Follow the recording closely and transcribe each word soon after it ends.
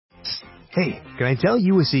Hey, can I tell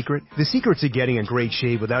you a secret? The secret to getting a great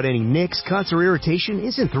shave without any nicks, cuts, or irritation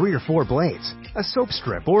isn't 3 or 4 blades, a soap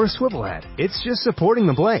strip, or a swivel head. It's just supporting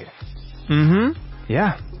the blade.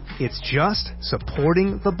 Yeah, it's just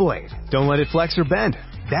supporting the blade. Don't let it flex or bend.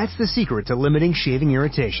 That's the secret to limiting shaving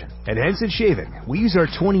irritation. At Henson Shaving, we use our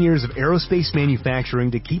 20 years of aerospace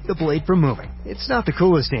manufacturing to keep the blade from moving. It's not the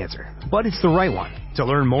coolest answer, but it's the right one. To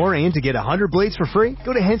learn more and to get 100 blades for free,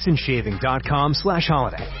 go to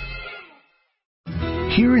hensonshaving.com/holiday.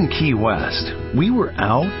 Here in Key West, we were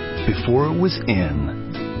out before it was in.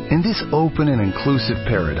 In this open and inclusive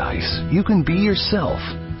paradise, you can be yourself,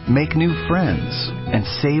 make new friends, and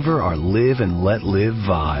savor our live and let live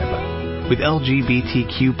vibe. With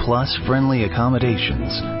LGBTQ+ friendly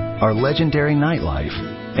accommodations, our legendary nightlife,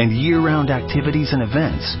 and year-round activities and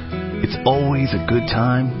events, it's always a good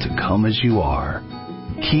time to come as you are.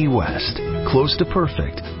 Key West, close to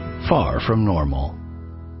perfect, far from normal.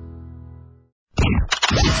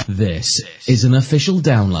 This is an official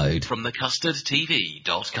download from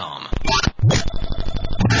thecustardtv.com.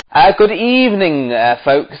 Good evening,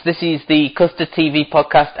 folks. This is the Custard TV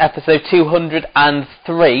podcast, episode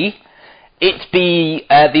 203. It be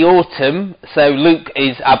the autumn, so Luke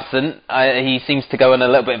is absent. He seems to go on a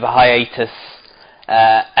little bit of a hiatus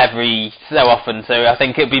every so often, so I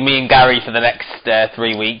think it'll be me and Gary for the next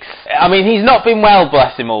 3 weeks. I mean, he's not been well,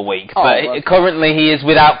 bless him, all week, but currently he is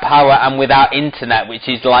without power and without internet, which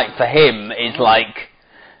is like, for him, is like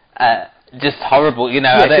just horrible, you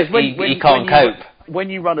know. Yeah, he can't cope. When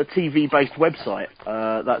you run a TV-based website,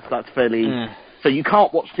 that's fairly... So you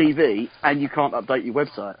can't watch TV and you can't update your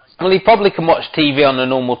website. Well, he probably can watch TV on a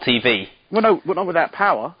normal TV. Well, no, not without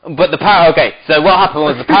power. But the power, okay, so what happened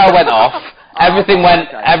was the power went off, everything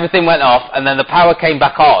went off, and then the power came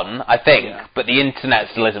back on, I think, but the internet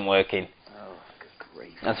still isn't working. Oh, good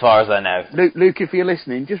grief. As far as I know. Luke, if you're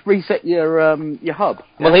listening, just reset your hub. Yeah?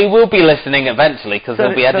 Well, he will be listening eventually, because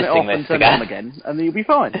he'll be editing this again, and he'll be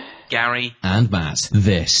fine. Gary and Matt.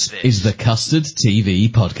 This is the Custard TV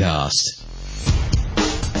podcast.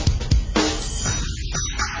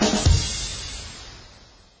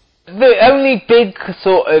 The only big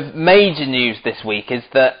sort of major news this week is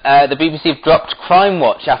that the BBC have dropped Crime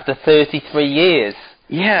Watch after 33 years.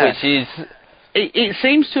 Yeah. Which is... It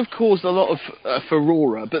seems to have caused a lot of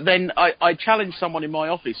furore, but then I challenged someone in my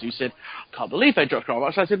office who said, I can't believe they dropped Crime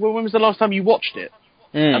Watch. I said, well, when was the last time you watched it?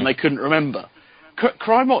 And they couldn't remember.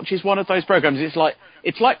 Crime Watch is one of those programmes, it's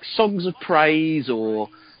like Songs of Praise or...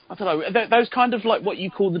 I don't know, those kind of like what you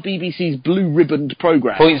call the BBC's blue-ribboned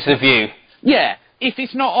programmes. Points of view. Yeah. If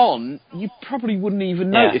it's not on, you probably wouldn't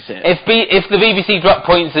even notice it. If the BBC dropped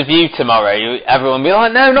Points of View tomorrow, everyone would be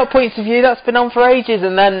like, no, not Points of View, that's been on for ages,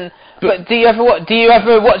 and then... But do you ever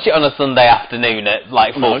watch it on a Sunday afternoon at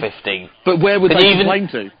like 4:15? But where would they complain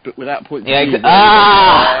to? But without Points of View.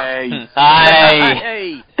 Hey!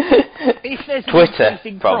 If there's Twitter,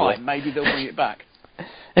 probably. Crime, maybe they'll bring it back.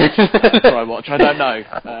 Crime Watch, I don't know.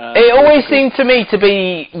 It always seemed to me to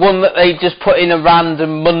be one that they just put in a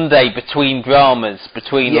random Monday between dramas,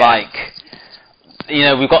 like, you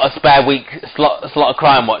know, we've got a spare week slot of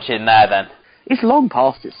Crime Watch in there then. It's long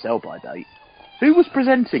past its sell-by date. Who was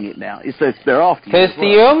presenting it now? They're after you. Kirsty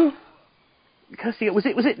Young? Was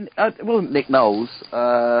it wasn't Nick Knowles.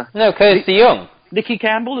 No, Kirsty Young. Nikki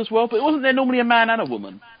Campbell as well, but wasn't there normally a man and a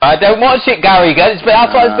woman? I don't watch it, Gary, but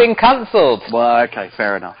that's why it's been cancelled. Well, okay,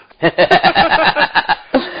 fair enough.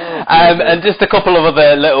 And just a couple of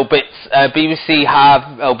other little bits. BBC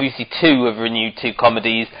Two have renewed 2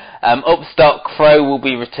 comedies. Upstock Crow will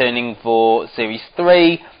be returning for Series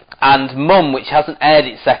 3. And Mum, which hasn't aired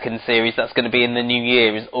its 2nd series, that's going to be in the new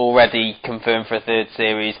year, is already confirmed for a 3rd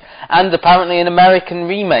series. And apparently an American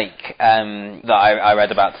remake that I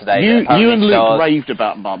read about today. You and Luke raved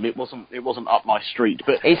about Mum. It wasn't up my street,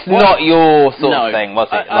 but it's not your sort of thing, was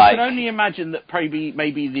it? I can only imagine that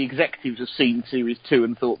maybe the executives have seen Series 2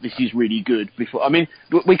 and thought this is really good before. I mean,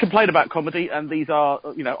 we complain about comedy, and these are,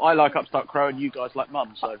 you know, I like Upstart Crow, and you guys like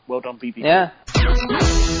Mum. So well done, BBC. Yeah.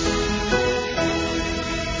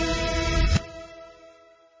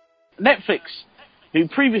 Netflix, who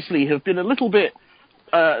previously have been a little bit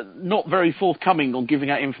not very forthcoming on giving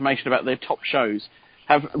out information about their top shows,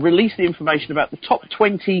 have released the information about the top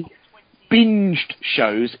 20 binged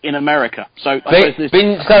shows in America. So,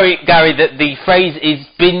 sorry, Gary, the phrase is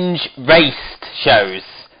binge-raced shows.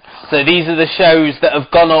 So these are the shows that have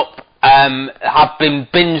gone up, have been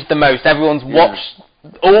binged the most. Everyone's watched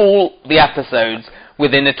all the episodes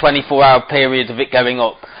within a 24-hour period of it going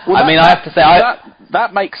up. Well, I have to say...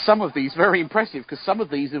 That makes some of these very impressive, because some of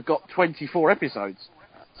these have got 24 episodes.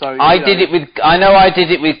 So I know I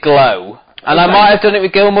did it with Glow, And I might have done it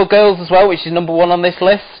with Gilmore Girls as well, which is number 1 on this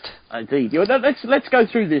list. Indeed. Let's go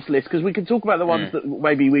through this list, because we can talk about the ones that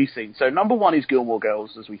maybe we've seen. So number 1 is Gilmore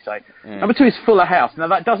Girls, as we say. Number 2 is Fuller House. Now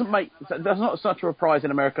that's not such a surprise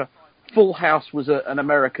in America. Full House was an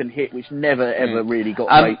American hit, which never ever really got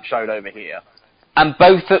showed over here. And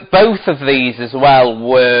both of these as well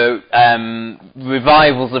were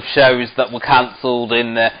revivals of shows that were cancelled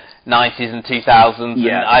in the 90s and 2000s.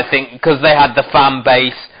 Yeah. And I think because they had the fan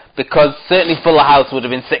base, because certainly Fuller House would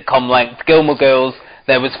have been sitcom length. Gilmore Girls,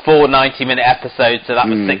 there was 4 90-minute episodes, so that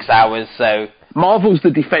was 6 hours. So Marvel's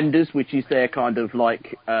The Defenders, which is their kind of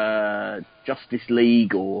like Justice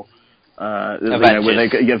League or Avengers. where they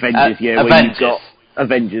got Avengers, where Avengers. you've got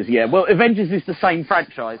Avengers, Well, Avengers is the same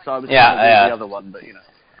franchise, so I was the other one, but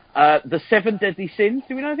The 7 Deadly Sins.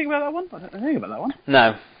 Do we know anything about that one? I don't know anything about that one.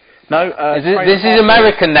 No. No. This is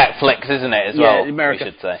American Netflix, isn't it, as well? Yeah, America.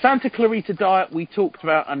 We should say. Santa Clarita Diet, we talked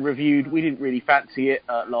about and reviewed. We didn't really fancy it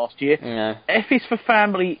last year. No. F is for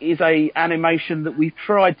Family is a animation that we've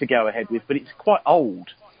tried to go ahead with, but it's quite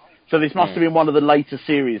old. So this must have been one of the later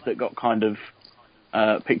series that got kind of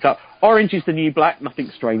picked up. Orange is the New Black, nothing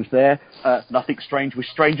strange there. Nothing strange with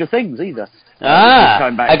Stranger Things either.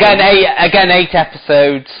 Again 8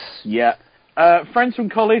 episodes. Yeah. Friends from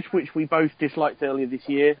College, which we both disliked earlier this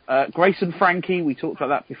year. Grace and Frankie, we talked about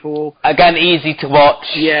that before. Again, easy to watch.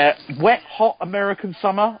 Yeah. Wet Hot American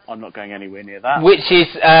Summer, I'm not going anywhere near that. Which is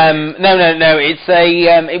no.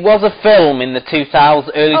 It was a film in the early 2000s.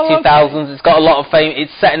 Okay. It's got a lot of fame.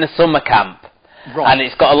 It's set in a summer camp. Right. And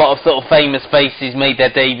it's got a lot of sort of famous faces made their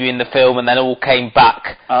debut in the film and then all came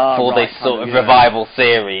back for this sort of revival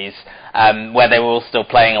series, where they were all still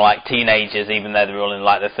playing like teenagers, even though they were all in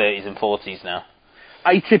like their 30s and 40s now.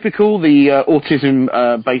 Atypical, the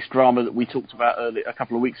autism-based drama that we talked about a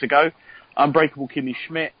couple of weeks ago. Unbreakable Kimmy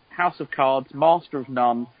Schmidt, House of Cards, Master of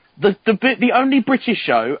None. The only British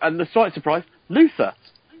show, and the slight surprise, Luther.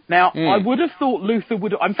 Now, I would have thought Luther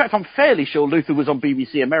would... In fact, I'm fairly sure Luther was on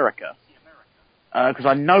BBC America. Because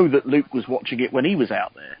I know that Luke was watching it when he was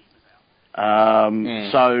out there.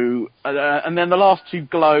 So, and then the last 2,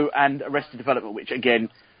 Glow and Arrested Development, which again,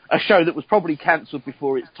 a show that was probably cancelled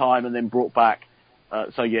before its time and then brought back.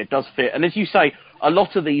 So yeah, it does fit. And as you say, a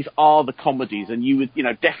lot of these are the comedies, and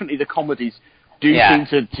definitely the comedies do seem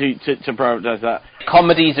to prioritise that.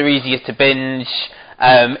 Comedies are easier to binge.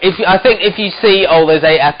 I think if you see, there's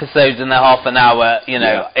 8 episodes and they're half an hour,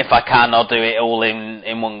 if I can, I'll do it all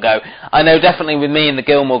in one go. I know definitely with me and the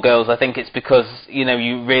Gilmore Girls, I think it's because,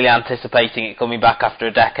 you're really anticipating it coming back after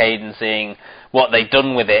a decade and seeing what they've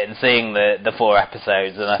done with it and seeing the 4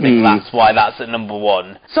 episodes, and I think that's why that's at number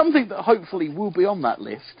 1. Something that hopefully will be on that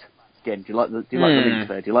list. Again, do you like the link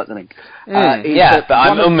there? Do you like the link? Yeah, but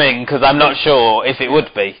I'm umming because I'm not sure if it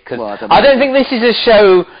would be. Cause I don't think this is a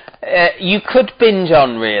show you could binge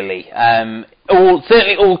on, really.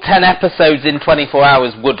 Certainly all 10 episodes in 24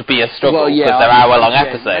 hours would be a struggle because they're hour-long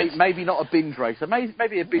episodes. Maybe not a binge racer.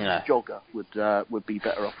 Maybe a binge jogger would be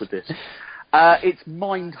better off with this. It's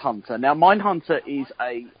Mindhunter. Now, Mindhunter is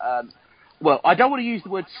I don't want to use the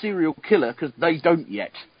word serial killer because they don't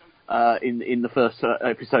yet. In the first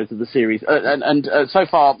episodes of the series, and so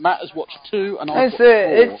far Matt has watched 2, and I've watched 4.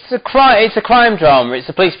 It's a crime drama. It's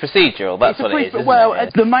a police procedural. That's what it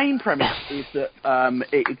is. The main premise is that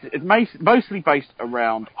it's mostly based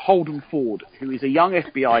around Holden Ford, who is a young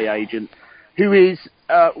FBI agent who is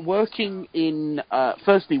working in.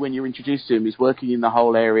 Firstly, when you're introduced to him, is working in the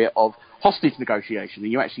whole area of hostage negotiation,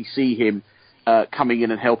 and you actually see him. Coming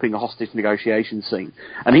in and helping a hostage negotiation scene.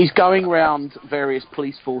 And he's going around various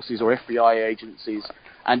police forces or FBI agencies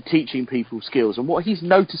and teaching people skills. And what he's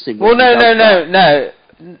noticing... No,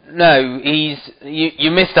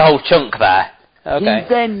 you missed a whole chunk there. Okay. He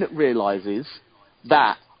then realises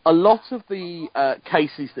that a lot of the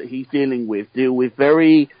cases that he's dealing with deal with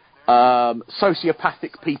very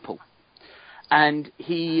sociopathic people. And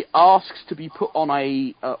he asks to be put on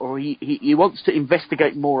he wants to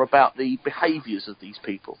investigate more about the behaviours of these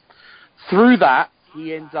people. Through that,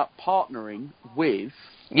 he ends up partnering with...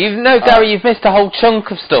 Gary, you've missed a whole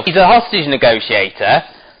chunk of stuff. He's a hostage negotiator,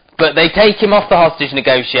 but they take him off the hostage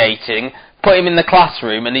negotiating, put him in the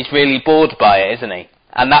classroom, and he's really bored by it, isn't he?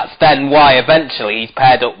 And that's then why eventually he's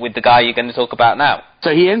paired up with the guy you're going to talk about now.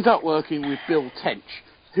 So he ends up working with Bill Tench,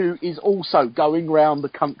 who is also going around the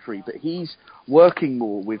country, but he's working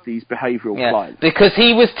more with these behavioural clients. Because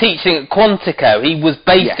he was teaching at Quantico. He was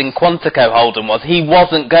based in Quantico, Holden was. He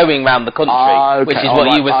wasn't going around the country, which is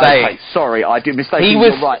what you were saying. Okay. Sorry, I did mistake.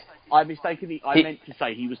 You're right. I meant to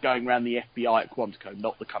say he was going around the FBI at Quantico,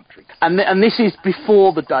 not the country. And this is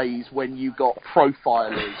before the days when you got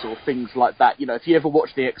profilers or things like that. You know, if you ever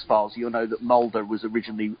watched The X-Files, you'll know that Mulder was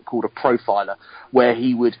originally called a profiler, where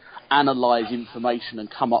he would analyse information and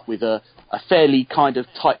come up with a fairly kind of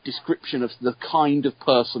tight description of the kind of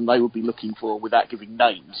person they would be looking for without giving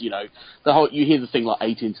names. You know, you hear the thing like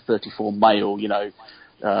 18 to 34 male,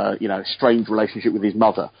 strange relationship with his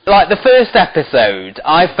mother. Like the first episode,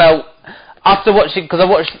 I felt after watching, because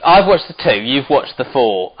I've watched the 2, you've watched the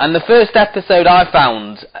 4, and the first episode I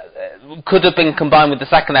found could have been combined with the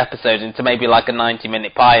second episode into maybe like a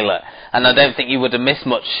 90-minute pilot, and I don't think you would have missed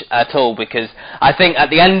much at all, because I think at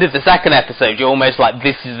the end of the second episode you're almost like,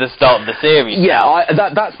 this is the start of the series. Yeah,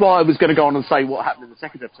 that's why I was going to go on and say what happened in the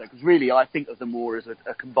second episode, because really I think of them more as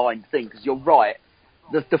a combined thing, because you're right.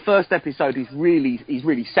 The first episode is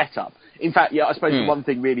really set up. In fact, yeah, I suppose the one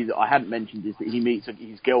thing really that I hadn't mentioned is that he meets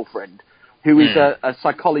his girlfriend, who is a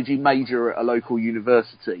psychology major at a local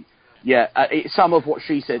university. Yeah, some of what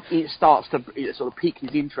she said, it sort of pique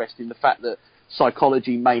his interest in the fact that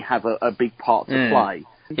psychology may have a big part to play.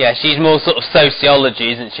 Yeah, she's more sort of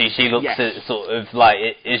sociology, isn't she? She looks at sort of like,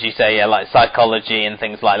 as you say, like psychology and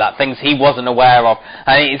things like that, things he wasn't aware of.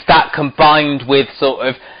 And it's that combined with sort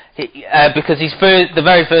of, because the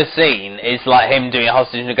very first scene is like him doing a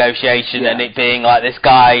hostage negotiation and it being like this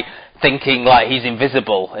guy thinking like he's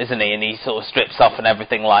invisible, isn't he? And he sort of strips off and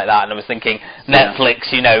everything like that. And I was thinking, Netflix,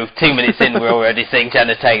 2 minutes in, we're already seeing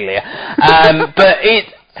genitalia. But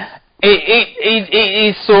it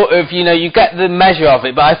is sort of, you get the measure of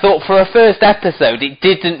it. But I thought for a first episode, it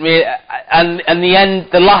didn't really. And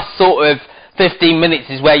the last sort of 15 minutes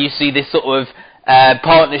is where you see this sort of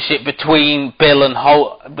partnership between Bill and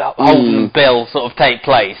Holden and Bill sort of take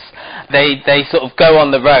place. They sort of go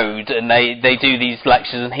on the road and they do these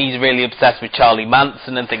lectures, and he's really obsessed with Charlie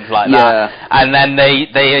Manson and things like that. And then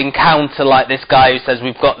they encounter like this guy who says,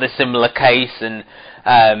 we've got this similar case, and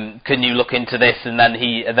can you look into this? And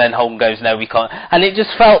then Holden goes, no, we can't. And it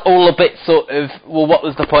just felt all a bit sort of, well, what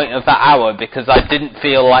was the point of that hour? Because I didn't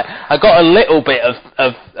feel like I got a little bit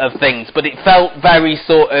of things, but it felt very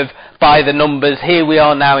sort of by the numbers. Here we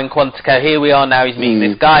are now in Quantico. Here we are now. He's meeting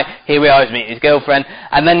this guy. Here we are. He's meeting his girlfriend.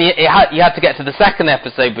 And then you had to get to the second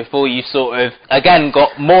episode before you sort of again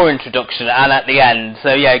got more introduction and at the end.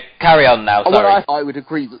 So yeah, carry on now. Sorry. Well, I would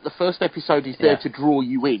agree that the first episode is there to draw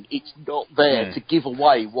you in. It's not there to give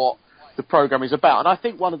away what the program is about. And I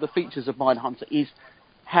think one of the features of Mindhunter is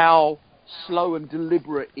how slow and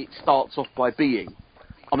deliberate it starts off by being.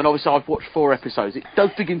 I mean, obviously, I've watched 4 episodes. It does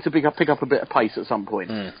begin to pick up a bit of pace at some point.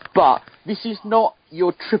 But this is not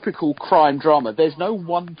your typical crime drama. There's no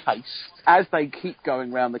one case. As they keep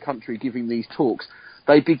going around the country giving these talks,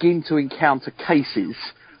 they begin to encounter cases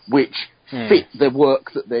which fit the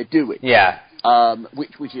work that they're doing. Yeah.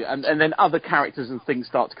 And then other characters and things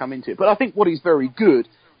start to come into it. But I think what is very good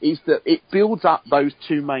is that it builds up those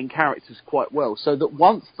 2 main characters quite well, so that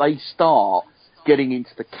once they start getting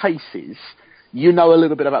into the cases, you know a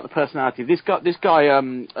little bit about the personality. This guy,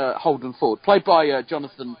 Holden Ford, played by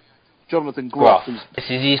Jonathan Groff.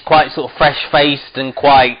 He's quite sort of fresh-faced and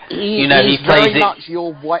quite, he plays very much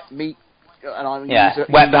your white meat. And I mean,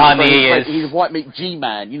 wet behind the ears. He's a white meat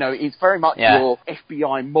G-man. He's very much your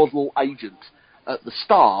FBI model agent at the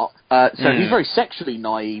start. So he's very sexually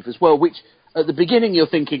naive as well, which at the beginning you're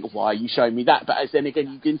thinking, why are you showing me that? But as then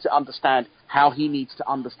again you begin to understand how he needs to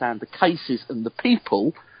understand the cases and the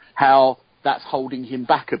people, how that's holding him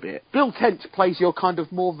back a bit. Bill Kent plays your kind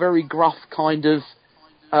of more very gruff kind of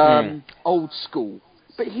old school.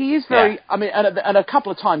 But he is very, I mean, and a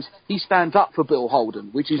couple of times he stands up for Bill Holden,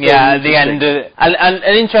 which is very at the end. And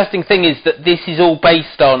an interesting thing is that this is all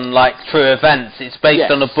based on like true events. It's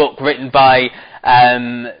based on a book written by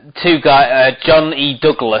 2 guys, John E.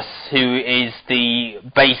 Douglas, who is the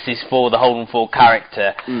basis for the Holden Ford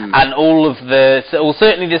character, and all of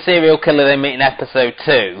certainly the serial killer they meet in episode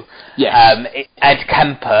 2. Ed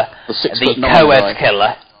Kemper, the co-ed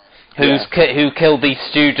killer, who killed these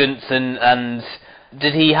students and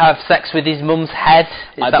did he have sex with his mum's head?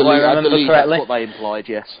 Is that what I remember correctly? That's what they implied,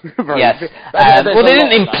 yes. Yes. Well, they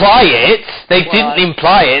didn't imply it. They didn't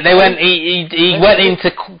imply it. They went. He went into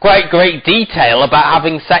quite great detail about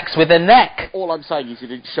having sex with her neck. All I'm saying is he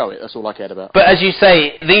didn't show it. That's all I cared about. But as you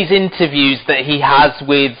say, these interviews that he has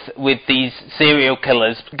with these serial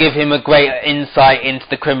killers give him a great insight into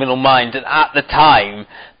the criminal mind. And at the time,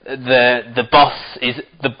 the boss is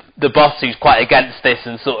the boss who's quite against this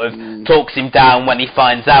and sort of talks him down when he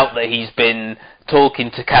finds out that he's been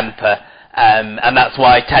talking to Kemper And that's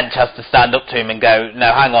why Tench has to stand up to him and go,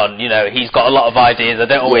 no, hang on, he's got a lot of ideas. I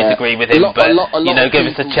don't always agree with him, but give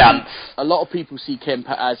us a chance. A lot of people see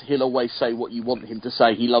Kemper as he'll always say what you want him to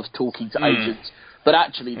say. He loves talking to agents. But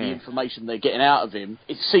actually, the information they're getting out of him,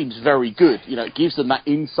 it seems very good. It gives them that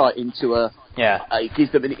insight into it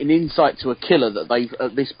gives them an insight to a killer that they've,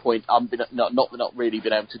 at this point, not really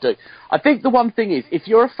been able to do. I think the one thing is, if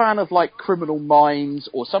you're a fan of, like, Criminal Minds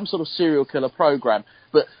or some sort of serial killer program,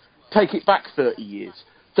 but take it back 30 years,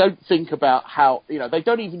 don't think about how, they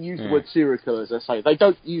don't even use the word serial killer, as I say. They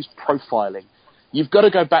don't use profiling. You've got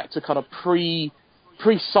to go back to kind of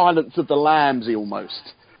pre-Silence of the Lambs,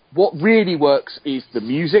 almost. What really works is the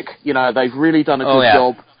music. They've really done a good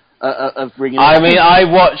job of bringing it. I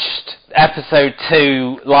watched episode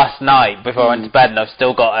 2 last night before I went to bed, and I've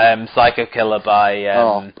still got Psycho Killer by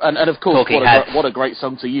and of course, Talking Heads. What a great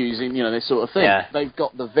song to use in this sort of thing. Yeah. They've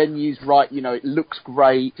got the venues right. It looks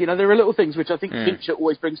great. There are little things which I think Fincher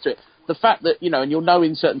always brings to it. The fact that and you'll know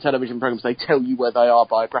in certain television programs they tell you where they are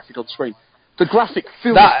by a graphic on screen. The graphic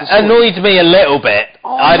fills that the annoyed me a little bit.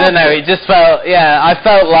 I don't know. It just felt, I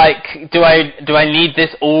felt like, do I need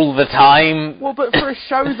this all the time? Well, but for a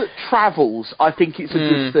show that travels, I think it's a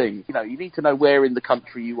good thing. You need to know where in the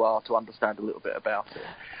country you are to understand a little bit about it.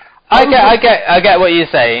 I get what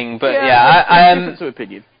you're saying, but I difference of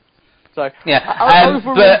opinion. So,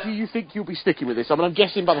 overall, but, do you think you'll be sticking with this? I'm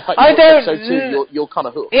guessing by the fact that episode 2, you're kind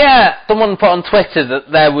of hooked. Yeah, someone put on Twitter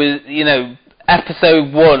that there was,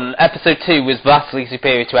 Episode 2 was vastly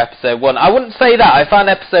superior to Episode 1. I wouldn't say that. I found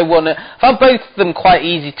both of them quite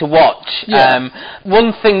easy to watch. Yeah.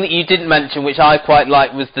 One thing that you didn't mention, which I quite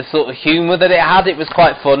liked, was the sort of humour that it had. It was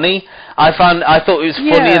quite funny. I thought it was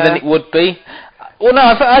funnier than it would be. Well, no,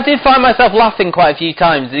 I did find myself laughing quite a few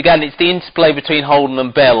times. Again, it's the interplay between Holden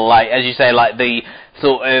and Bill, like, as you say, like the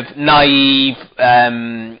sort of naive,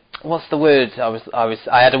 what's the word?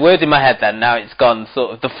 I had a word in my head then, now it's gone,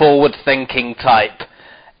 sort of the forward-thinking type.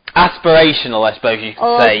 Aspirational, I suppose you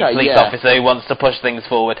could say, police officer who wants to push things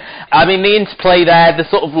forward. I mean, the interplay there, the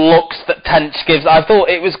sort of looks that Tench gives, I thought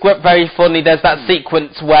it was very funny. There's that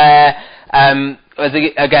sequence where,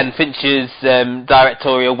 again, Fincher's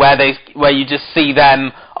directorial, where you just see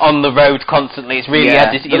them on the road constantly. It's really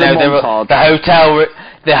edited,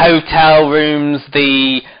 the hotel rooms,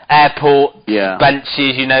 the airport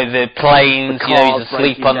benches, the planes, he's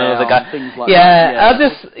asleep on another guy.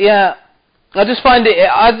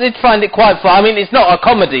 I did find it quite fun. I mean, it's not a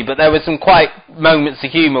comedy, but there were some quite moments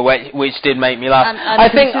of humour which did make me laugh.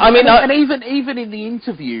 Even in the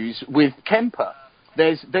interviews with Kemper,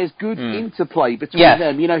 there's good interplay between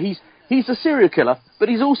them. He's a serial killer, but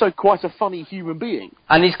he's also quite a funny human being.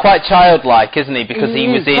 And he's quite childlike, isn't he? Because he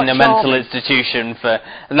was in a mental institution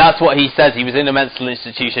and that's what he says, he was in a mental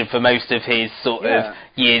institution for most of his sort of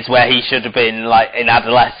years where he should have been, like, in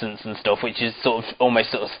adolescence and stuff, which is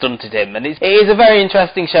almost stunted him. And it is a very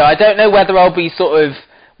interesting show. I don't know whether I'll be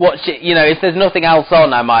watch it, if there's nothing else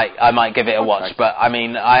on, I might give it a watch. But I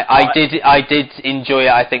mean, I did enjoy it,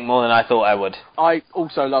 I think, more than I thought I would. I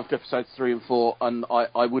also loved episodes 3 and 4, and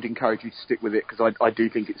I would encourage you to stick with it because I do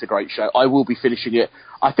think it's a great show. I will be finishing it.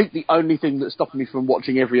 I think the only thing that's stopping me from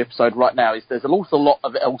watching every episode right now is there's an awful lot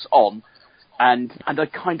of else on, and I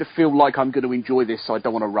kind of feel like I'm going to enjoy this, so I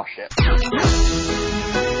don't want to rush it.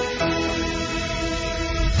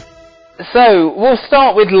 So, we'll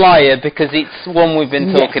start with Liar, because it's one we've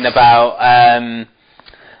been talking about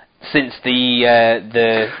since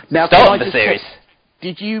the start of the series.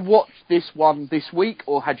 Did you watch this one this week,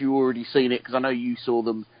 or had you already seen it? Because I know you saw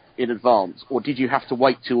them in advance. Or did you have to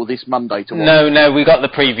wait till this Monday to watch it? No, we got the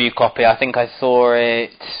preview copy. I think I saw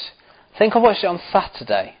it... I think I watched it on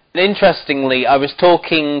Saturday. Interestingly, I was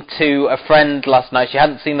talking to a friend last night. She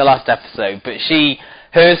hadn't seen the last episode, but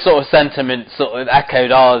her sort of sentiment sort of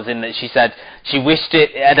echoed ours in that she said she wished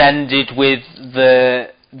it had ended with the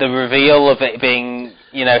reveal of it being,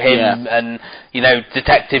 him and,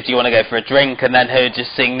 detective, do you want to go for a drink? And then her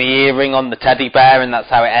just seeing the earring on the teddy bear, and that's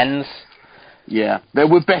how it ends. Yeah, there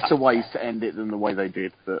were better ways to end it than the way they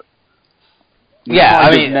did, but... we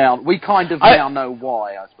kind of now know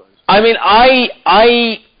why, I suppose. I mean, I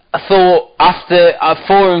thought after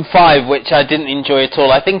 4 and 5, which I didn't enjoy at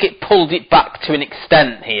all, I think it pulled it back to an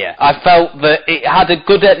extent here. I felt that it had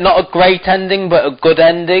not a great ending, but a good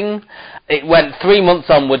ending. It went 3 months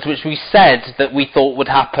onwards, which we said that we thought would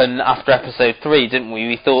happen after episode 3, didn't we?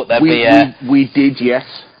 We thought there'd be a... We did, yes.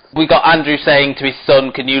 We got Andrew saying to his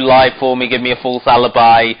son, can you lie for me, give me a false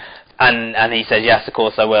alibi? And he says, yes, of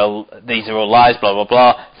course I will. These are all lies, blah, blah,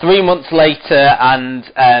 blah. 3 months later,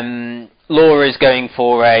 and... Laura's going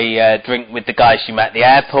for a drink with the guy she met at the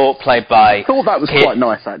airport, played by... I thought that was quite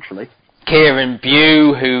nice, actually. Kieran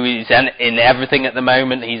Bew, who is in everything at the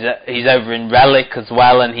moment. He's over in Relic as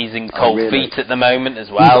well, and he's in Cold Feet at the moment as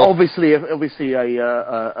well. He's obviously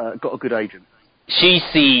got a good agent. She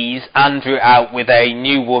sees Andrew out with a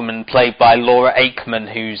new woman played by Laura Aikman,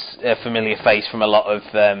 who's a familiar face from a lot of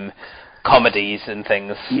comedies and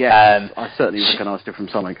things. Yeah, I certainly recognised her from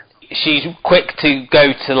something. She's quick to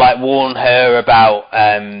go to warn her about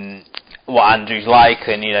what Andrew's like,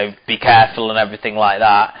 and be careful and everything like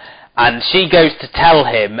that. And she goes to tell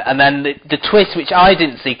him, and then the twist, which I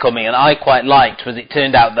didn't see coming and I quite liked, was it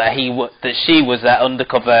turned out that she was their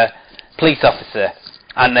undercover police officer,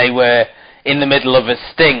 and they were in the middle of a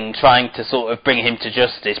sting trying to sort of bring him to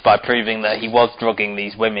justice by proving that he was drugging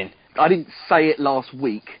these women. I didn't say it last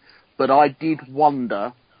week, but I did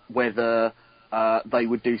wonder whether they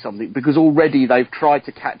would do something, because already they've tried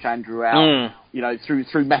to catch Andrew out, through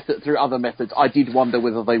other methods. I did wonder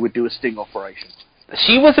whether they would do a sting operation.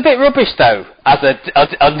 She was a bit rubbish, though, as an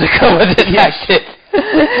undercover detective.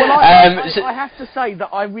 Well, I have to say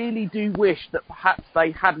that I really do wish that perhaps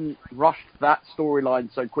they hadn't rushed that storyline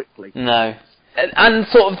so quickly. No. And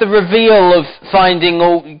sort of the reveal of finding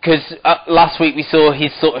all... Because last week we saw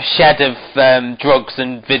his sort of shed of drugs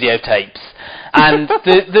and videotapes. And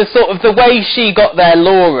the sort of the way she got there,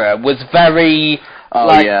 Laura, was very...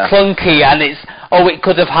 clunky, and it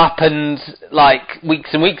could have happened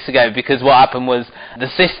weeks and weeks ago, because what happened was the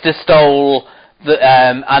sister stole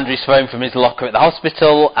Andrew's phone from his locker at the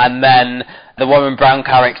hospital, and then the Warren Brown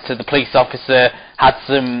character, the police officer, had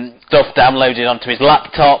some stuff downloaded onto his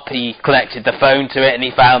laptop. He connected the phone to it, and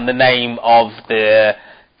he found the name of the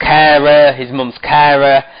carer, his mum's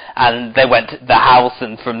carer, and they went to the house,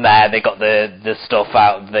 and from there they got the stuff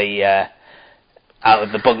out of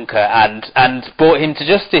the bunker and brought him to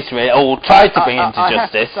justice, or tried to bring him to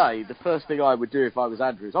justice. I have to say, the first thing I would do if I was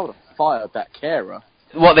Andrew is I would have fired that carer.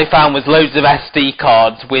 What they found was loads of SD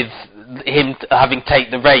cards with him having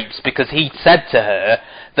taped the rapes, because he'd said to her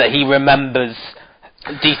that he remembers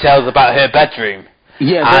details about her bedroom.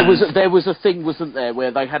 Yeah, there was a thing, wasn't there,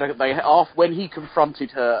 where when he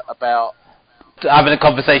confronted her about having a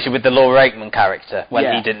conversation with the Laura Aikman character when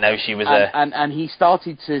he didn't know she was and he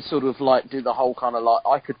started to sort of do the whole kind of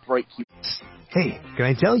I could break you. Hey, can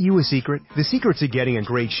I tell you a secret? The secret to getting a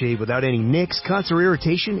great shave without any nicks, cuts, or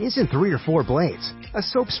irritation isn't 3 or 4 blades, a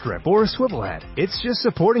soap strip, or a swivel head. It's just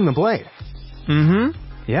supporting the blade.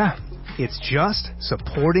 Yeah, it's just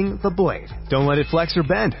supporting the blade. Don't let it flex or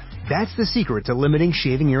bend. That's the secret to limiting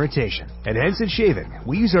shaving irritation. At Henson Shaving,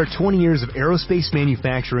 we use our 20 years of aerospace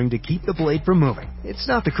manufacturing to keep the blade from moving. It's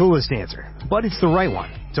not the coolest answer, but it's the right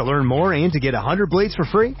one. To learn more and to get 100 blades for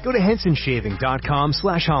free, go to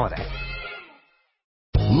hensonshaving.com/holiday.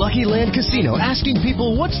 Lucky Land Casino, asking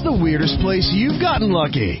people, what's the weirdest place you've gotten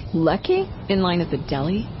lucky? Lucky? In line at the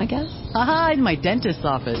deli, I guess? Aha, in my dentist's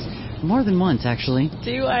office. More than once, actually.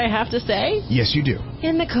 Do I have to say? Yes, you do.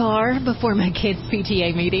 In the car before my kids'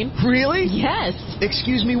 PTA meeting. Really? Yes.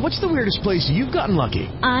 Excuse me, what's the weirdest place you've gotten lucky?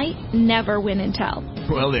 I never win and tell.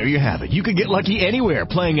 Well, there you have it. You can get lucky anywhere,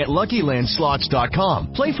 playing at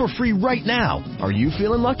LuckyLandSlots.com. Play for free right now. Are you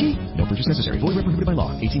feeling lucky? No purchase necessary. Void where prohibited by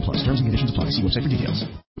law. 18+. Terms and conditions apply. See website for details.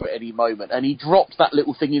 At any moment, and he dropped that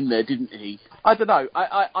little thing in there, didn't he? I don't know.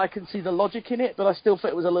 I can see the logic in it, but I still thought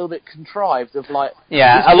it was a little bit contrived. A lot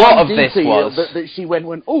of this was that she went,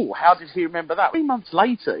 oh, how did he remember that? 3 months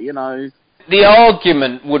later, The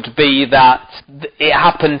argument would be that it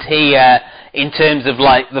happened here in terms of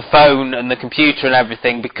the phone and the computer and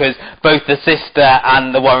everything, because both the sister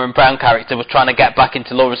and the Warren Brown character were trying to get back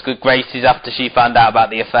into Laura's good graces after she found out about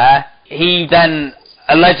the affair. He then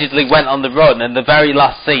allegedly went on the run, and the very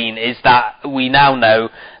last scene is that we now know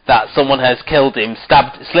that someone has killed him,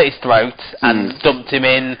 slit his throat, and dumped him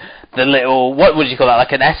in the little, what would you call that,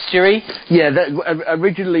 like an estuary? Yeah, that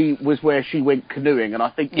originally was where she went canoeing, and I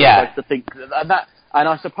think you're supposed to think, and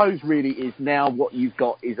I suppose really is now what you've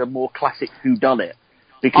got is a more classic whodunit.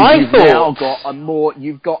 Because now got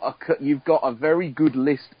you've got a very good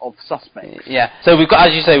list of suspects. Yeah. So we've got,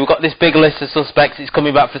 as you say, we've got this big list of suspects. It's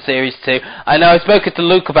coming back for series 2. I know I spoke to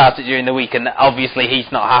Luke about it during the week, and obviously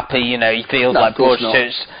he's not happy. He feels like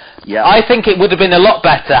Broadchurch. Yeah. I think it would have been a lot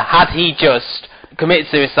better had he just committed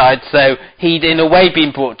suicide, so he'd in a way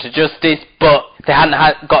been brought to justice, but they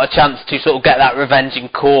hadn't got a chance to sort of get that revenge in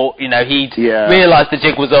court. You know, he'd realised the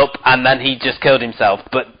jig was up, and then he just killed himself.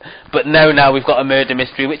 But no, now we've got a murder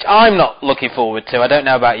mystery, which I'm not looking forward to. I don't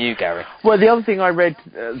know about you, Gary. Well, the other thing I read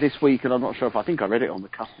this week, and I'm not sure if I think I read it on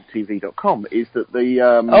thecustardtv.com, is that the...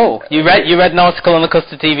 you read an article on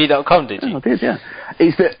thecustardtv.com, did you? I did, yeah.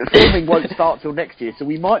 Is that filming won't start till next year, so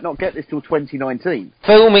we might not get this till 2019.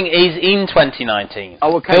 Filming is in 2019.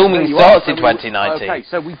 Oh, okay. Filming starts in 2019. Okay,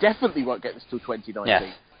 so we definitely won't get this till 2019.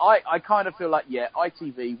 Yes. I kind of feel like,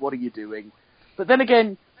 ITV, what are you doing? But then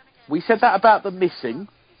again, we said that about The Missing.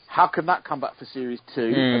 How can that come back for Series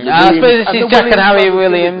 2? I suppose this is Jack and Harry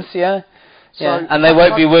Williams, yeah. So, and they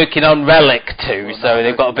won't be working on Relic 2, so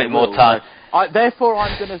they've got a bit more time. Therefore,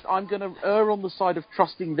 I'm gonna err on the side of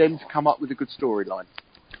trusting them to come up with a good storyline.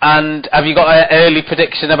 And have you got an early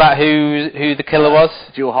prediction about who the killer was?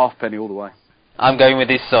 Jill Halfpenny all the way. I'm going with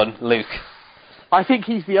his son, Luke. I think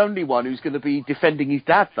he's the only one who's going to be defending his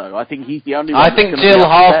dad, though. I think he's the only one. I think Jill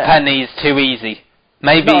Halfpenny is too easy.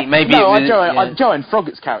 Maybe. Joanne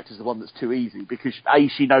Froggatt's character is the one that's too easy because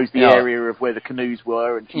she knows the area of where the canoes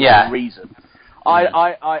were and she has a reason.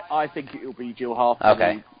 I think it'll be Jill Halfpenny.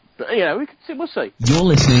 Okay. But we'll see. You're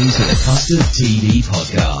listening to the Custard TV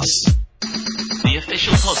podcast, the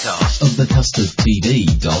official podcast of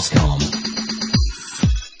thecustardtv.com.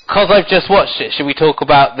 Because I've just watched it, should we talk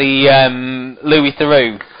about the Louis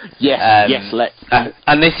Theroux? Yes, let's.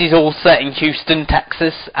 And this is all set in Houston,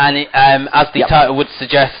 Texas, and it, as the title would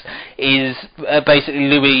suggest, is basically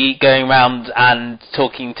Louis going around and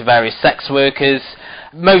talking to various sex workers,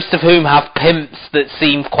 most of whom have pimps that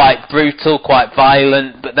seem quite brutal, quite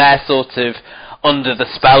violent, but they're sort of under the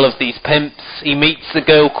spell of these pimps. He meets a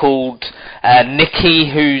girl called Nikki,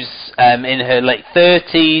 who's in her late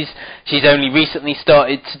 30s. She's only recently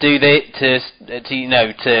started to do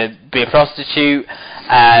to be a prostitute,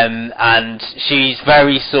 and she's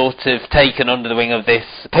very sort of taken under the wing of this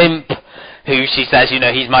pimp, who she says,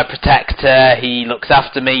 he's my protector, he looks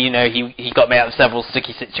after me, he got me out of several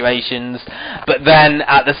sticky situations. But then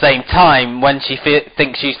at the same time, when she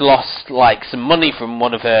thinks she's lost some money from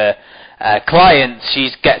one of her clients, she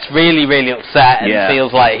gets really, really upset and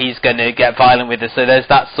feels like he's going to get violent with her. So there's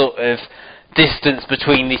that sort of distance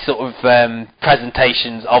between these sort of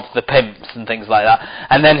presentations of the pimps and things like that.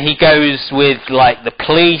 And then he goes with the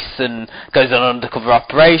police and goes on an undercover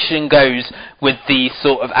operation, goes with these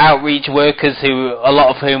sort of outreach workers who, a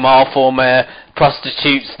lot of whom are former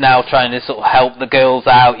prostitutes, now trying to sort of help the girls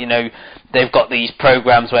out. They've got these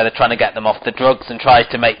programs where they're trying to get them off the drugs and try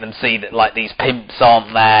to make them see that these pimps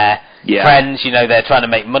aren't their friends, they're trying to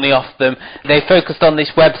make money off them. They focused on this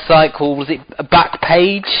website called, was it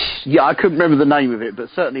Backpage? Yeah, I couldn't remember the name of it, but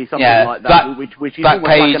certainly something like that, which is almost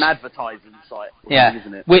like an advertising site,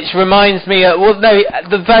 isn't it? Which reminds me,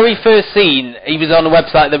 the very first scene, he was on a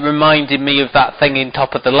website that reminded me of that thing in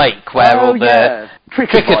Top of the Lake, where all the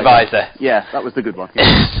Trick Advisor. Yeah, that was the good one.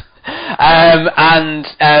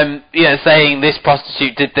 Saying this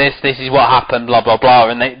prostitute did this is what happened, blah blah blah,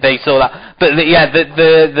 and they saw that. But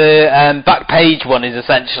the back page one is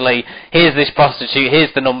essentially, here's this prostitute,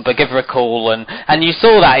 here's the number, give her a call, and you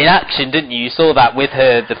saw that in action, didn't you? You saw that with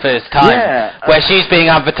her the first time, where she's being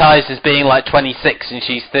advertised as being 26 and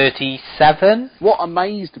she's 37. What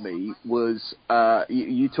amazed me was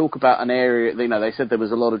you talk about an area. They said there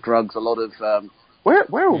was a lot of drugs, a lot of. Where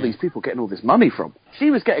are all these people getting all this money from?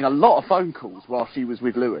 She was getting a lot of phone calls while she was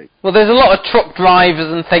with Louis. Well, there's a lot of truck drivers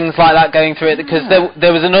and things like that going through it, because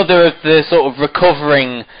there was another of the sort of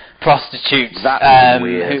recovering prostitutes. That's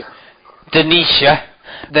weird. Denisha.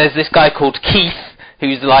 There's this guy called Keith,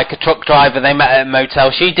 who's a truck driver. They met at a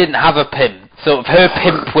motel. She didn't have a pimp. Sort of her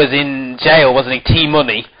pimp was in jail, wasn't he?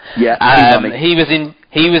 T-Money. Yeah, T-Money.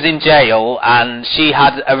 He was in jail, and she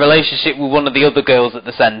had a relationship with one of the other girls at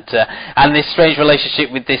the centre, and this strange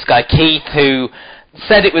relationship with this guy Keith, who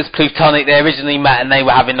said it was plutonic. They originally met and they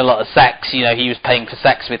were having a lot of sex. He was paying for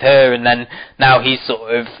sex with her, and then now he's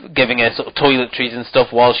sort of giving her sort of toiletries and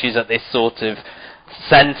stuff while she's at this sort of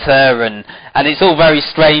centre, and it's all very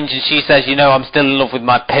strange. And she says, I'm still in love with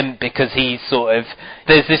my pimp, because he's sort of,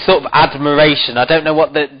 there's this sort of admiration. I don't know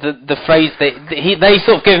what the phrase, they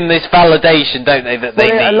sort of give him this validation, don't they, that they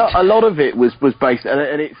need. A lot of it was based,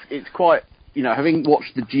 and it's quite, having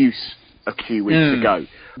watched The Deuce a few weeks ago,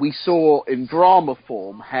 we saw in drama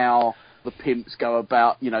form how the pimps go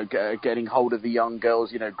about, getting hold of the young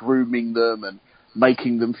girls, grooming them and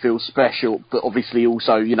making them feel special, but obviously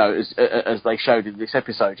also, as they showed in this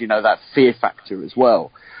episode, that fear factor as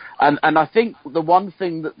well. And I think the one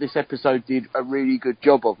thing that this episode did a really good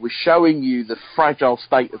job of was showing you the fragile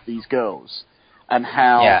state of these girls and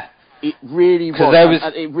how it really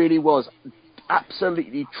was.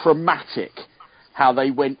 absolutely traumatic how they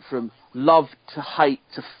went from love to hate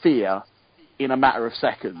to fear in a matter of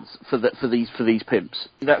seconds for these pimps.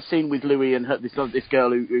 That scene with Louis and this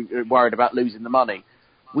girl who worried about losing the money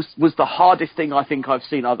was the hardest thing I think I've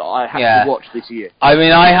seen. I had to watch this year. I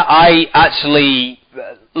mean, I actually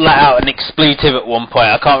let out an expletive at one point.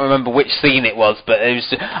 I can't remember which scene it was, but it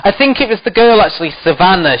was. I think it was the girl, actually,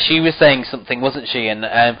 Savannah. She was saying something, wasn't she? And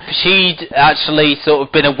she'd actually sort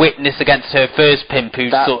of been a witness against her first pimp, who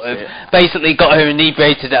basically got her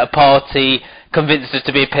inebriated at a party, convinced her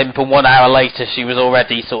to be a pimp, and 1 hour later she was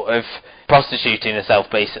already sort of prostituting herself,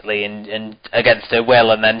 basically, and against her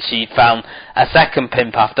will, and then she found a second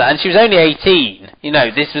pimp after, and she was only 18. You know,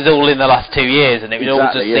 this was all in the last 2 years, and it all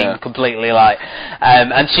just seemed completely like,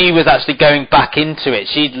 and she was actually going back into it.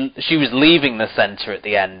 She was leaving the centre at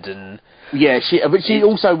the end, and but she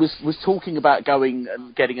also was talking about going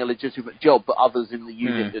and getting a legitimate job, but others in the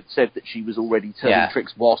unit had said that she was already turning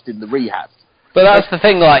tricks whilst in the rehab. But that's the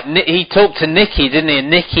thing, like, he talked to Nikki, didn't he? And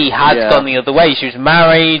Nikki had gone the other way. She was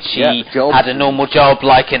married, she had a normal job,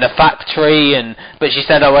 like, in a factory, but she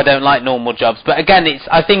said, I don't like normal jobs. But again,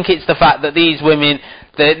 I think it's the fact that these women,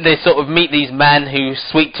 they sort of meet these men who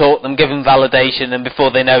sweet-talk them, give them validation, and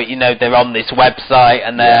before they know it, they're on this website,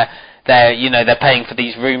 and they're paying for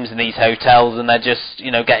these rooms in these hotels, and they're just,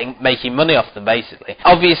 making money off them, basically.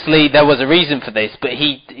 Obviously, there was a reason for this, but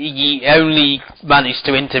he only managed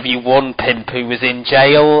to interview one pimp who was in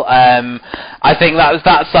jail. I think that was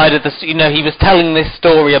that side of the, he was telling this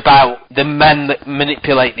story about the men that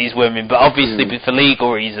manipulate these women, but obviously for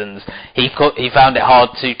legal reasons, he found it hard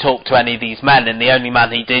to talk to any of these men, and the only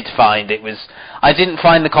man he did find, I didn't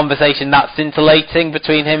find the conversation that scintillating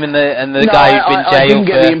between him and the guy who'd been jailed. I didn't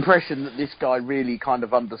get the impression that this guy really kind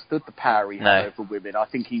of understood the power he had over women. I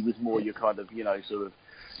think he was more your kind of, I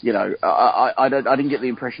didn't get the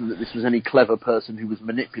impression that this was any clever person who was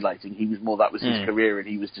manipulating. He was more, that was his career, and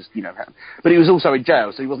he was just, but he was also in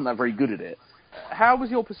jail, so he wasn't that very good at it. How was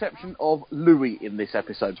your perception of Louis in this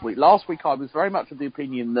episode? Last week I was very much of the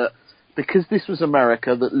opinion that because this was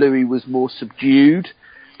America, that Louis was more subdued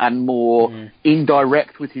and more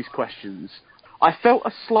indirect with his questions. I felt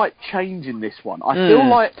a slight change in this one. I feel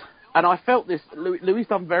like, and I felt this, Louis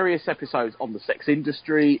done various episodes on the sex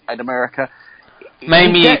industry in America.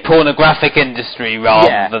 Mainly pornographic industry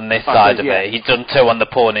rather than this side of it. He'd done 2 on the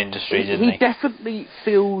porn industry, didn't he? He definitely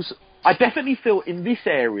feels, I definitely feel in this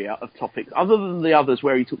area of topics, other than the others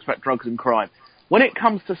where he talks about drugs and crime, when it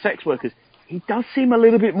comes to sex workers, he does seem a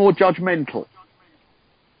little bit more judgmental.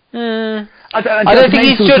 I don't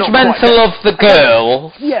think he's judgmental of the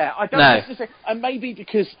girl. I don't think so. And maybe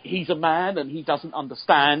because he's a man and he doesn't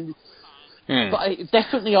understand. But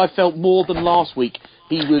definitely I felt more than last week.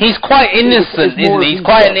 He's quite innocent, isn't he? He's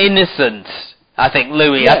quite an innocent, I think,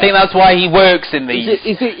 Louis. I think that's why he works in these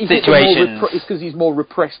situations. It's because he's more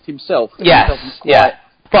repressed himself. Yes,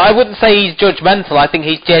 But I wouldn't say he's judgmental. I think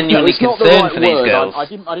he's genuinely concerned for these girls. I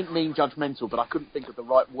didn't mean judgmental, but I couldn't think of the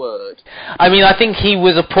right word. I mean, I think he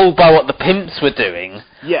was appalled by what the pimps were doing.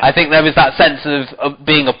 I think there was that sense of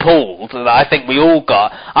being appalled that I think we all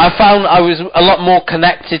got. I found I was a lot more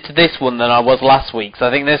connected to this one than I was last week. So I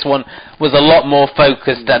think this one was a lot more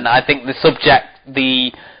focused, and I think the subject,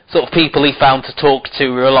 the sort of people he found to talk to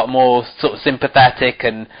were a lot more sort of sympathetic,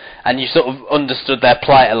 and you sort of understood their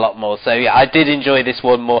plight a lot more. So I did enjoy this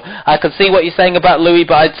one more. I could see what you're saying about Louis,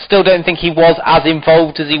 but I still don't think he was as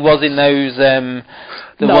involved as he was in those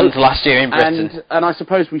ones last year in Britain. And I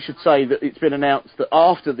suppose we should say that it's been announced that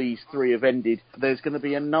after these 3 have ended, there's going to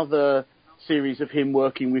be another series of him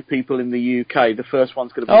working with people in the UK. The first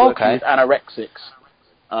one's going to be working with anorexics.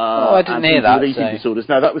 I didn't hear that. With eating disorders.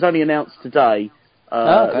 No, that was only announced today.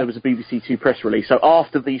 There was a BBC 2 press release. So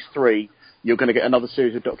after these 3, you're going to get another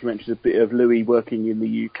series of documentaries of Louis working in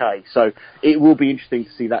the UK. So it will be interesting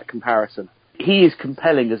to see that comparison. He is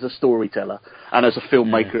compelling as a storyteller and as a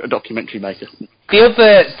filmmaker, a documentary maker. The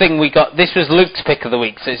other thing we got, this was Luke's pick of the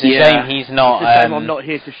week, so it's a shame he's not... It's a shame I'm not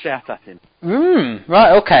here to shout at him.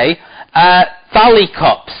 Right, okay. Valley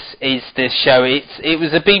Cops is this show. It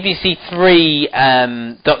was a BBC 3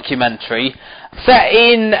 documentary set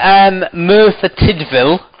in Merthyr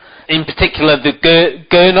Tydfil, in particular the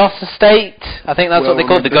Gurnos estate. I think that's what they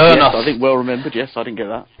call it, the Gurnos. Yes, I think well remembered, yes, I didn't get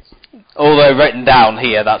that. Although written down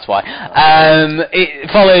here, that's why. It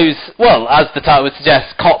follows, well, as the title would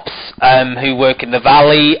suggest, cops who work in the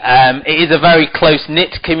valley. It is a very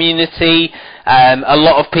close-knit community. A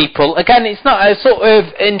lot of people, again, it's not a sort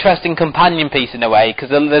of interesting companion piece in a way, because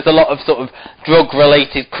there's a lot of sort of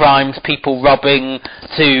drug-related crimes, people robbing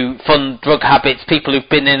to fund drug habits, people who've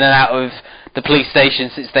been in and out of the police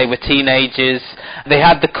station since they were teenagers. They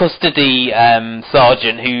had the custody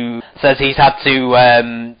sergeant who says he's had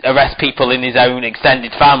to arrest people in his own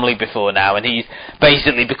extended family before now, and he's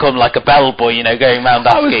basically become like a bellboy, you know, going around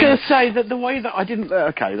asking. I was going to say that the way that I didn't...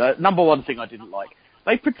 the number one thing I didn't like,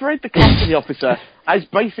 they portrayed the custody officer as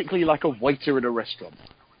basically like a waiter in a restaurant.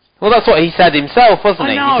 Well, that's what he said himself, wasn't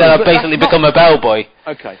he? I know, he said, I've basically become a bellboy.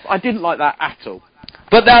 Okay, I didn't like that at all.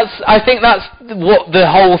 But I think that's what the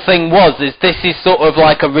whole thing was, is this is sort of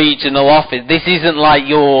like a regional office. This isn't like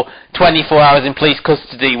your 24 hours in police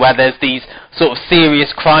custody where there's these sort of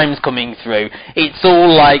serious crimes coming through. It's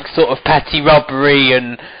all like sort of petty robbery,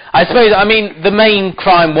 and I suppose, I mean, the main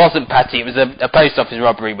crime wasn't petty, it was a post office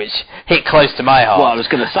robbery, which hit close to my heart. Well, I was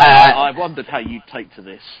going to say, I wondered how you'd take to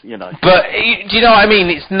this, you know. But, do you know what I mean?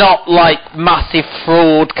 It's not like massive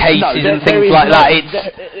fraud cases and things like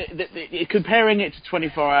that. Comparing it to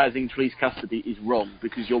 24 hours in police custody is wrong,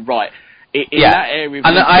 because you're right. In yeah. that area,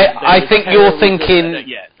 and I think you're thinking...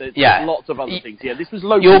 there's yeah. lots of other things. Yeah, this was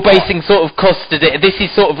local. You're basing sort of custody... This is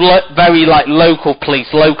sort of very like local police,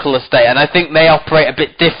 local estate, and I think they operate a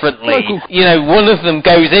bit differently. You know, one of them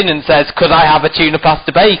goes in and says, could I have a tuna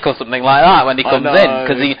pasta bake or something like that when he comes in?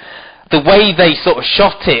 Because the way they sort of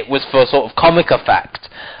shot it was for sort of comic effect.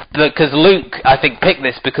 Because Luke, I think, picked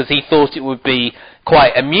this because he thought it would be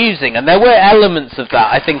quite amusing, and there were elements of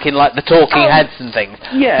that, I think, in like the talking heads and things.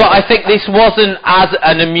 Yeah. But I think this wasn't as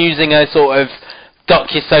an amusing a sort of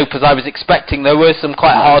docu-soap as I was expecting. There were some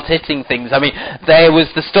quite hard-hitting things. I mean, there was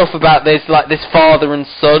the stuff about this father and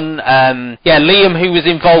son. Liam, who was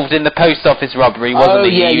involved in the post office robbery, wasn't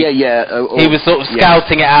he? He was sort of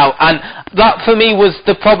scouting it out, and that for me was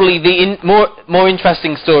probably the more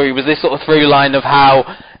interesting story. Was this sort of through line of how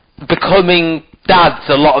becoming dads,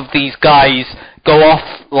 a lot of these guys go off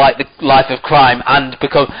like the life of crime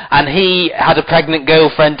and he had a pregnant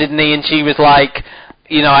girlfriend, didn't he? And she was like,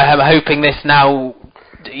 you know, I'm hoping this now,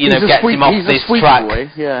 you know, gets him off this track.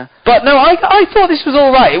 Boy, yeah. But no, I thought this was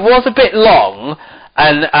all right. It was a bit long,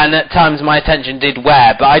 and at times my attention did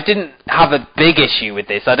wear, but I didn't have a big issue with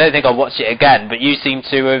this. I don't think I'll watch it again. But you seem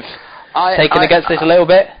to have taken against this a little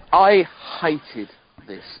bit. I hated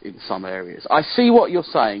this in some areas. I see what you're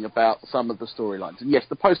saying about some of the storylines, and yes,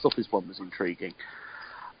 the post office one was intriguing.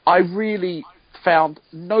 I really found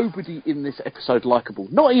nobody in this episode likeable,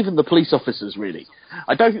 not even the police officers, really.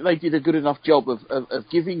 I don't think they did a good enough job of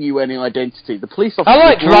giving you any identity. The police officers... I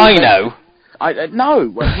liked Rhino.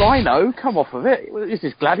 Rhino, come off of it. Is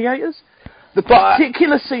this Gladiators? The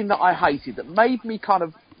particular scene that I hated, that made me kind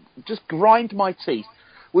of just grind my teeth,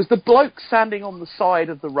 was the bloke standing on the side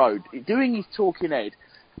of the road, doing his talking head,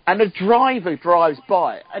 and a driver drives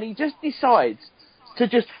by, and he just decides to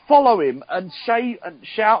just follow him and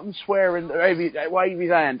shout and swear and wave his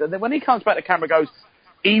hand. And then when he comes back, the camera goes,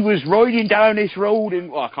 he was riding down this road in...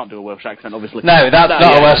 Well, I can't do a Welsh accent, obviously. No, that's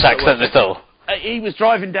not a Welsh accent at all. He was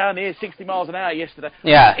driving down here 60 miles an hour yesterday.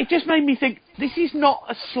 Yeah. It just made me think, this is not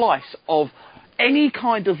a slice of any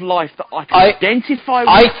kind of life that I can identify with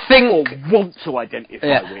or want to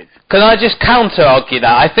identify with. Can I just counter-argue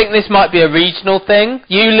that? I think this might be a regional thing.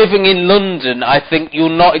 You living in London, I think you're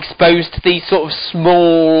not exposed to these sort of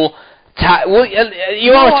small...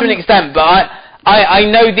 you are to an extent, but I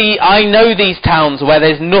know these towns where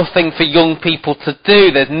there's nothing for young people to do.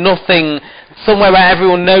 There's nothing... Somewhere where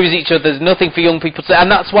everyone knows each other, there's nothing for young people to...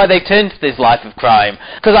 And that's why they turned to this life of crime.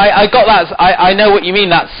 Because I got that... I know what you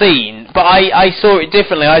mean, that scene, but I saw it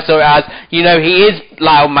differently. I saw it as, you know, he is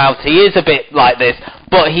loudmouthed, he is a bit like this,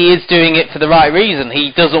 but he is doing it for the right reason.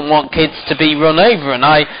 He doesn't want kids to be run over, and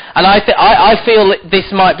I feel that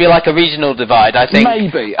this might be like a regional divide. I think...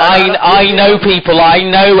 Maybe. I know people, I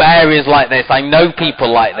know areas like this, I know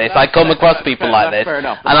people like this, I come across people like this,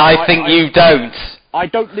 and I think you don't. I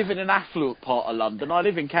don't live in an affluent part of London. I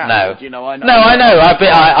live in Canada. No. You know, I know. No, I know.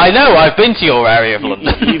 I know. I've been to your area of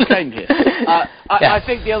London. You came here. I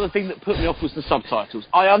think the other thing that put me off was the subtitles.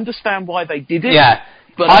 I understand why they did it. Yeah.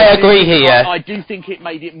 But I agree here. I do think it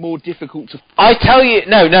made it more difficult to... I tell you...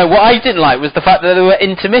 No, what I didn't like was the fact that they were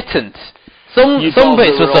intermittent. Some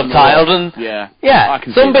bits were subtitled and...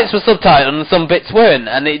 some bits were subtitled and some bits weren't.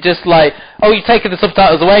 And it just like... Oh, you've taken the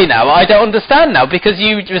subtitles away now. I don't understand now because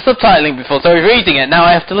you were subtitling before, so I was reading it. Now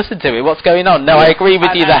I have to listen to it. What's going on? No, I agree with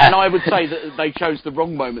you there. And I would say that they chose the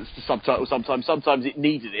wrong moments to subtitle sometimes. Sometimes it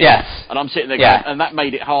needed it. Yes. And I'm sitting there going, and that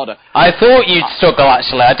made it harder. I thought you'd struggle,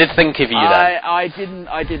 actually. I did think of you there. I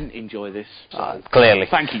didn't enjoy this. So. Clearly.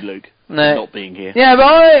 Thank you, Luke. No. Not being here. Yeah, but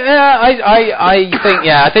I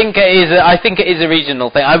think it is a regional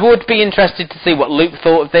thing. I would be interested to see what Luke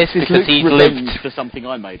thought of this because he's lived for something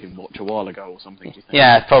I made him watch a while ago or something. Do you think?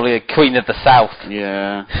 Yeah, probably a Queen of the South.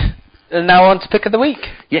 Yeah. And now on to Pick of the Week.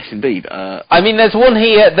 Yes, indeed. There's one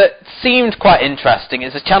here that seemed quite interesting.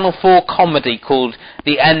 It's a Channel 4 comedy called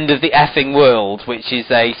The End of the Effing World, which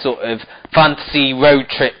is a sort of fantasy road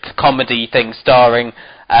trip comedy thing starring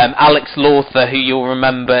Alex Lawther, who you'll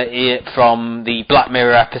remember from the Black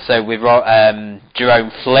Mirror episode with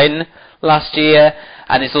Jerome Flynn last year.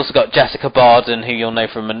 And it's also got Jessica Barden, who you'll know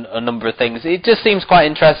from a number of things. It just seems quite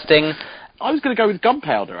interesting. I was going to go with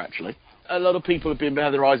Gunpowder, actually. A lot of people have been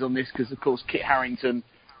had their eyes on this because, of course, Kit Harington,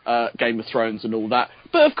 Game of Thrones and all that.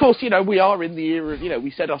 But, of course, we are in the era of,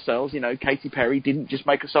 we said ourselves, Katy Perry didn't just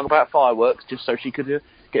make a song about fireworks just so she could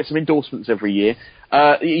get some endorsements every year.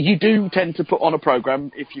 You do tend to put on a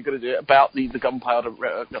programme, if you're going to do it, about the Gunpowder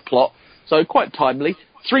plot. So, quite timely.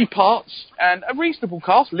 3 parts and a reasonable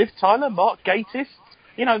cast. Liv Tyler, Mark Gatiss.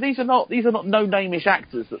 These are not no-name-ish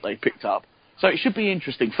actors that they picked up. So it should be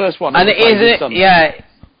interesting. First one. And it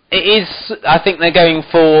is, I think they're going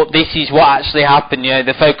for, this is what actually happened,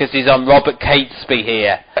 the focus is on Robert Catesby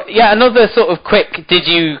here. Yeah, another sort of quick, did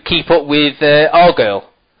you keep up with Argylle?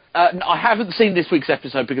 No, I haven't seen this week's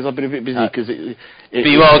episode because I've been a bit busy. But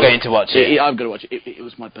you are going to watch it? I'm going to watch it. It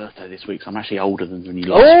was my birthday this week, so I'm actually older than you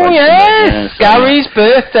last spoke. Oh, yes! Gary's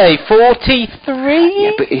birthday, 43!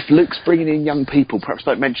 Yeah, but if Luke's bringing in young people, perhaps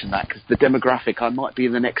don't mention that, because the demographic, I might be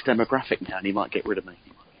in the next demographic now, and he might get rid of me.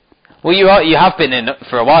 Well, you have been in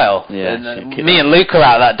for a while. Yeah, me and Luke are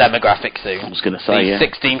out of that demographic soon. I was going to say,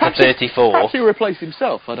 16 to 34. Perhaps he'll replace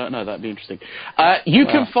himself. I don't know. That'd be interesting. You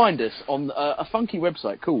can find us on a funky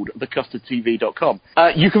website called thecustardtv.com.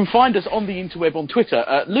 You can find us on the interweb on Twitter.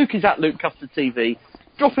 Luke is at LukeCustardTV.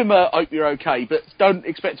 Drop him a hope you're okay, but don't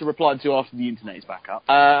expect to reply until after the internet is back up.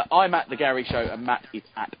 I'm at The Gary Show, and Matt is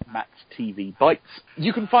at Matt's TV Bites.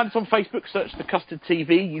 You can find us on Facebook, search The Custard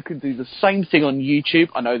TV. You can do the same thing on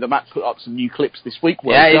YouTube. I know that Matt put up some new clips this week.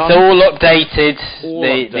 Well done. It's all updated,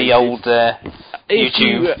 the old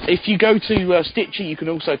YouTube. If you go to Stitcher, you can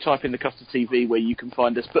also type in The Custard TV where you can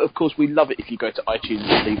find us. But, of course, we love it if you go to iTunes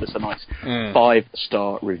and leave us a nice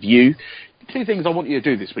 5-star review. 2 things I want you to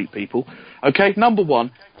do this week, people. Okay, number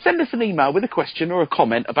 1, send us an email with a question or a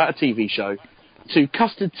comment about a TV show to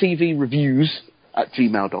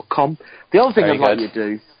custardtvreviews@gmail.com. The other thing I'd like you to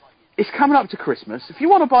do, it's coming up to Christmas. If you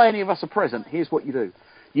want to buy any of us a present, here's what you do.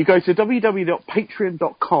 You go to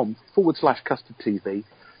www.patreon.com/custardtv,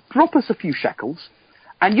 drop us a few shekels,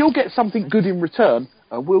 and you'll get something good in return,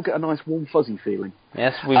 and we'll get a nice warm fuzzy feeling.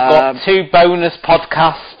 Yes, we've got 2 bonus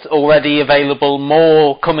podcasts already available,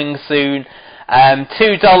 more coming soon.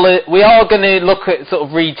 $2, we are going to look at sort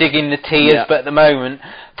of rejigging the tiers, but at the moment,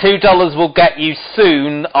 $2 will get you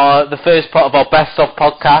soon the first part of our Best Of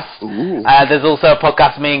podcast. There's also a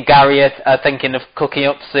podcast me and Gary are thinking of cooking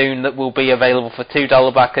up soon that will be available for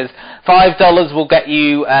 $2 backers. $5 will get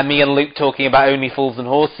you me and Luke talking about Only Fools and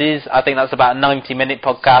Horses. I think that's about a 90-minute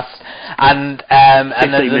podcast. And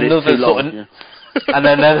there's another sort of... And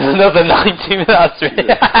then another 90-minute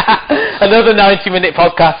another 90-minute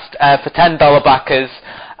podcast for $10 backers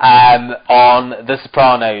on The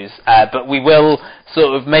Sopranos. But we will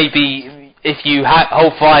sort of maybe, if you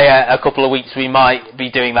hold fire a couple of weeks, we might be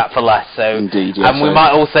doing that for less. So, indeed, yes, and we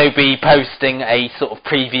might also be posting a sort of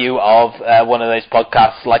preview of one of those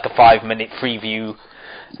podcasts, like a 5-minute preview.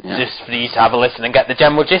 Just for you to have a listen and get the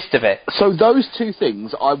general gist of it. So those 2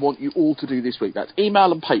 things I want you all to do this week. That's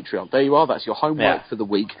email and Patreon. There you are. That's your homework for the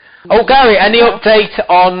week. Oh, Gary, any update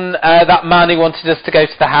on that man who wanted us to go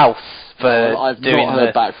to the house? I've not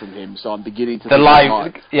heard back from him, so I'm beginning to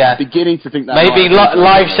beginning to think that maybe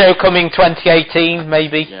live show coming 2018,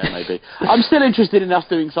 maybe. Yeah, maybe. I'm still interested in us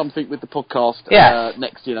doing something with the podcast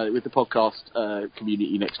next, with the podcast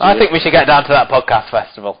community next year. I think we should get down to that podcast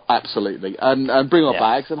festival. Absolutely, and bring our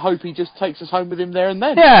bags and hope he just takes us home with him there and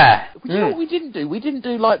then. Yeah. You know what we didn't do? We didn't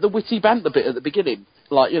do like the witty banter bit at the beginning,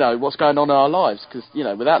 like what's going on in our lives, because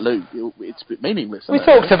without Luke, it's a bit meaningless. We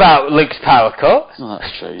talked about Luke's power cut. Oh,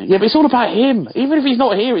 that's true. Yeah, but it's all about him. Even if he's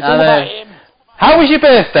not here, it's all about him. How was your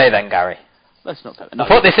birthday then, Gary? Let's not go. We'll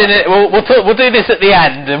put this in it. We'll do this at the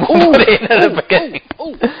end, and we'll put it in at the beginning.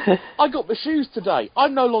 I got my shoes today.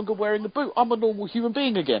 I'm no longer wearing the boot. I'm a normal human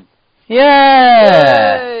being again.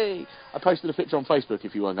 Yeah. Yay! I posted a picture on Facebook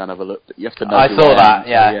if you want to go and have a look. But you have to know. I saw that.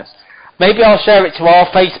 Yeah. Yes. Maybe I'll share it to our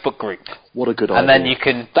Facebook group. What a good idea! And then you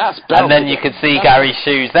can. You can see Gary's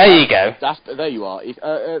shoes. There you go. There you are.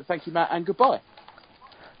 Thank you, Matt, and goodbye.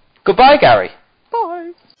 Goodbye, Gary.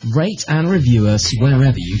 Bye. Rate and review us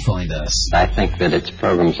wherever you find us. I think that it's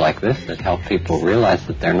programs like this that help people realize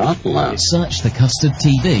that they're not alone. Search The Custard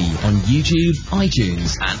TV on YouTube,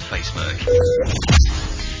 iTunes, and Facebook.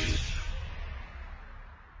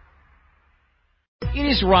 It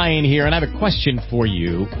is Ryan here, and I have a question for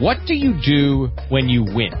you. What do you do when you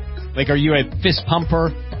win? Like, are you a fist pumper,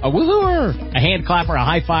 a woohooer, a hand clapper, a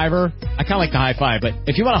high fiver? I kind of like the high five, but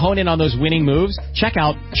if you want to hone in on those winning moves, check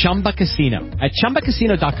out Chumba Casino. At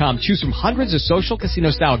ChumbaCasino.com, choose from hundreds of social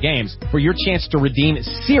casino-style games for your chance to redeem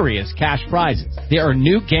serious cash prizes. There are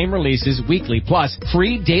new game releases weekly, plus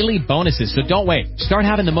free daily bonuses. So don't wait. Start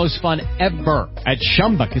having the most fun ever at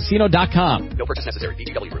ChumbaCasino.com. No purchase necessary.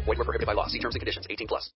 VGW Group. Void where prohibited by law. See terms and conditions. 18+.